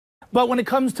But when it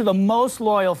comes to the most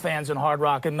loyal fans in hard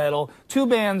rock and metal, two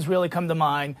bands really come to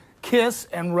mind, Kiss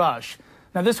and Rush.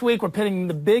 Now this week we're pitting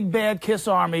the big bad Kiss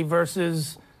army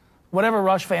versus whatever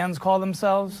Rush fans call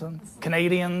themselves.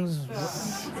 Canadians,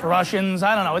 Russians,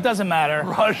 I don't know, it doesn't matter.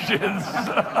 Russians.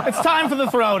 It's time for the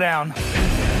throwdown.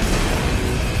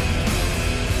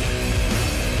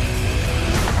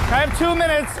 I have 2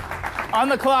 minutes on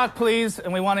the clock, please,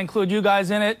 and we want to include you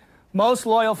guys in it. Most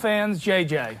loyal fans,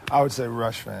 JJ. I would say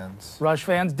Rush fans. Rush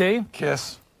fans, D.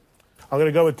 Kiss. I'm going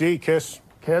to go with D, Kiss.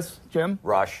 Kiss, Jim.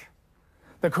 Rush.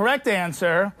 The correct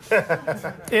answer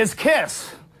is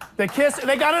Kiss. The Kiss,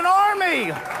 they got an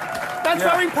army. That's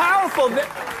very powerful.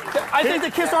 I think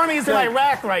the Kiss army is in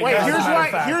Iraq right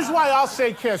now. Here's why I'll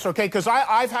say Kiss, okay? Because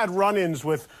I've had run-ins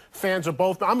with fans of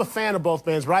both. I'm a fan of both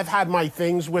bands, but I've had my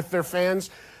things with their fans.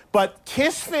 But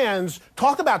Kiss fans,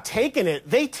 talk about taking it.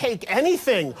 They take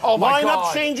anything. Oh, my Lineup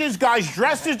God. changes, guys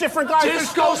dressed as different guys.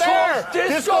 Disco songs.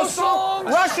 Disco songs.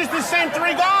 Rush is the same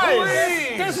three guys.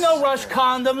 Please. There's no Rush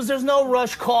condoms. There's no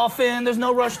Rush coffin. There's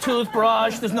no Rush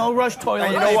toothbrush. There's no Rush toilet.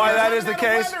 And you know why that is the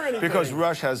case? Because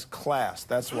Rush has class.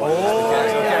 That's why.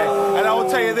 Okay. And I will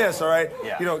tell you this, all right?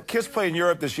 Yeah. You know, Kiss played in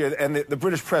Europe this year, and the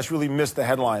British press really missed the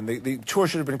headline. The tour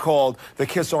should have been called the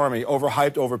Kiss Army,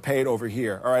 overhyped, overpaid, over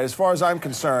here. All right? As far as I'm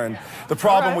concerned, the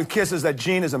problem with Kiss is that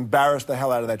Gene has embarrassed the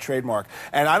hell out of that trademark.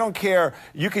 And I don't care.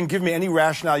 You can give me any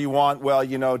rationale you want. Well,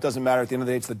 you know, it doesn't matter. At the end of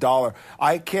the day, it's the dollar.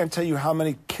 I can't tell you how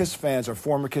many Kiss fans or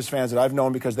former Kiss fans that I've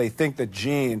known because they think that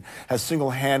Gene has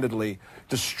single-handedly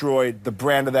destroyed the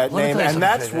brand of that name. And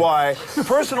that's why,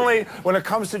 personally, when it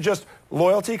comes to just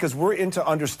loyalty, because we're into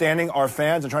understanding our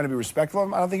fans and trying to be respectful of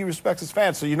them, I don't think he respects his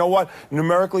fans. So you know what?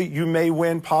 Numerically, you may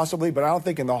win, possibly, but I don't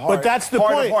think in the heart, But that's the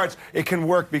heart point. of hearts, it can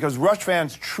work because Rush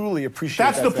fans truly appreciate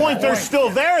That's that the point. band. They're still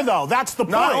there, though. That's the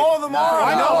point. Not all of them are.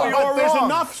 I know, No, but you're there's wrong.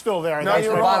 enough still there. No,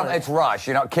 you're wrong. It's Rush.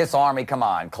 You know, Kiss Army, come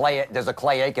on. There's a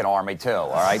Clay Aiken Army, too,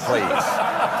 all right? Please.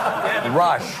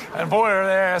 Rush. And boy, are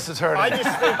their asses hurting. I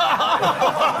just think...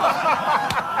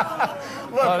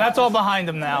 Oh, that's all behind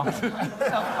him now.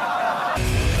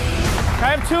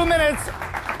 I have 2 minutes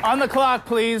on the clock,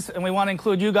 please, and we want to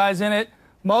include you guys in it.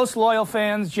 Most loyal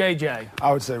fans, JJ.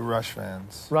 I would say Rush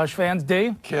fans. Rush fans,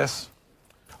 D. Kiss.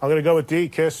 I'm going to go with D,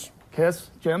 Kiss. Kiss,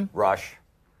 Jim. Rush.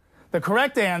 The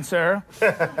correct answer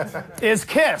is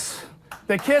Kiss.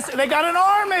 The Kiss, they got an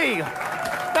army.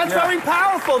 That's very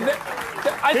powerful.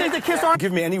 I think the Kiss army...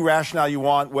 Give me any rationale you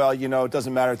want. Well, you know, it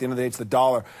doesn't matter. At the end of the day, it's the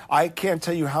dollar. I can't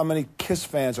tell you how many Kiss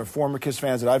fans or former Kiss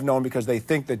fans that I've known because they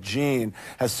think that Gene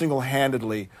has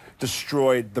single-handedly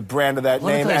destroyed the brand of that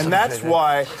name. And that's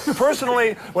why,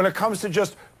 personally, when it comes to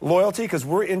just loyalty, because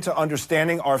we're into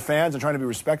understanding our fans and trying to be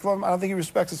respectful of them, I don't think he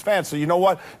respects his fans. So you know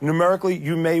what? Numerically,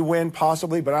 you may win,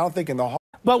 possibly, but I don't think in the heart.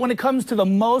 But when it comes to the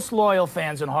most loyal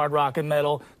fans in hard rock and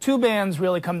metal, two bands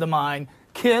really come to mind,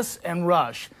 Kiss and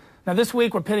Rush. Now this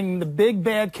week we're pitting the big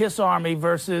bad Kiss army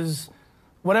versus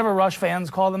whatever Rush fans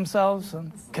call themselves.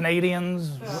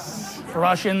 Canadians,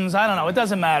 Russians, I don't know, it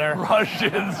doesn't matter.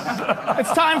 Russians.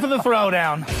 It's time for the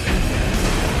throwdown.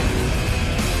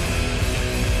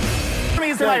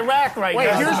 He's in Iraq right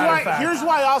now. Here's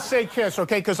why I'll say Kiss,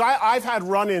 okay? Because I've had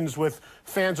run-ins with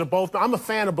fans of both. I'm a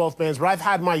fan of both bands, but I've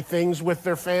had my things with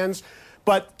their fans.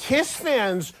 But Kiss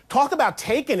fans, talk about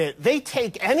taking it. They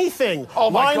take anything. Oh,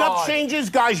 my Lineup God.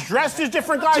 changes, guys dressed as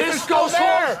different guys. Disco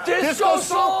songs. Disco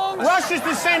songs. Rush is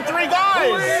the same three guys.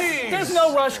 Please. There's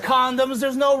no Rush condoms,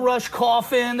 there's no Rush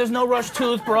coffin, there's no Rush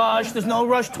toothbrush, there's no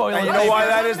Rush toilet. And you know why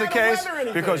that is the Doesn't case? matter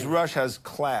anything. Because Rush has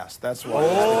class. That's why.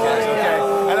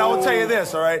 Okay. And I will tell you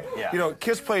this, all right? Yeah. You know,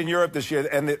 Kiss played in Europe this year,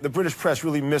 and the British press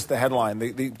really missed the headline.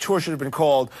 The tour should have been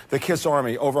called the Kiss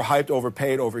Army, overhyped,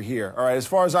 overpaid, over here. All right? As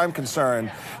far as I'm concerned,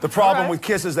 the problem with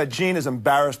Kiss is that Gene has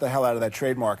embarrassed the hell out of that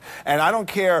trademark. And I don't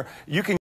care. You can